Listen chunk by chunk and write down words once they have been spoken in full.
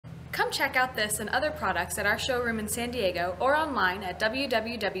Come check out this and other products at our showroom in San Diego or online at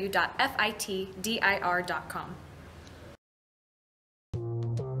www.fitdir.com.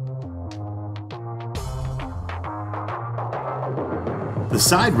 The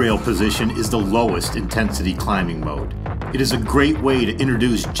side rail position is the lowest intensity climbing mode. It is a great way to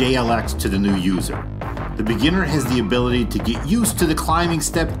introduce JLX to the new user. The beginner has the ability to get used to the climbing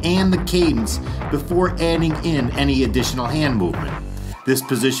step and the cadence before adding in any additional hand movement. This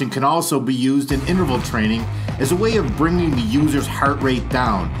position can also be used in interval training as a way of bringing the user's heart rate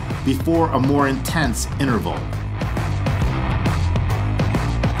down before a more intense interval.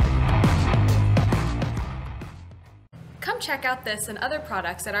 Come check out this and other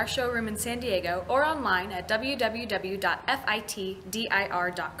products at our showroom in San Diego or online at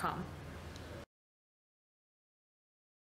www.fitdir.com.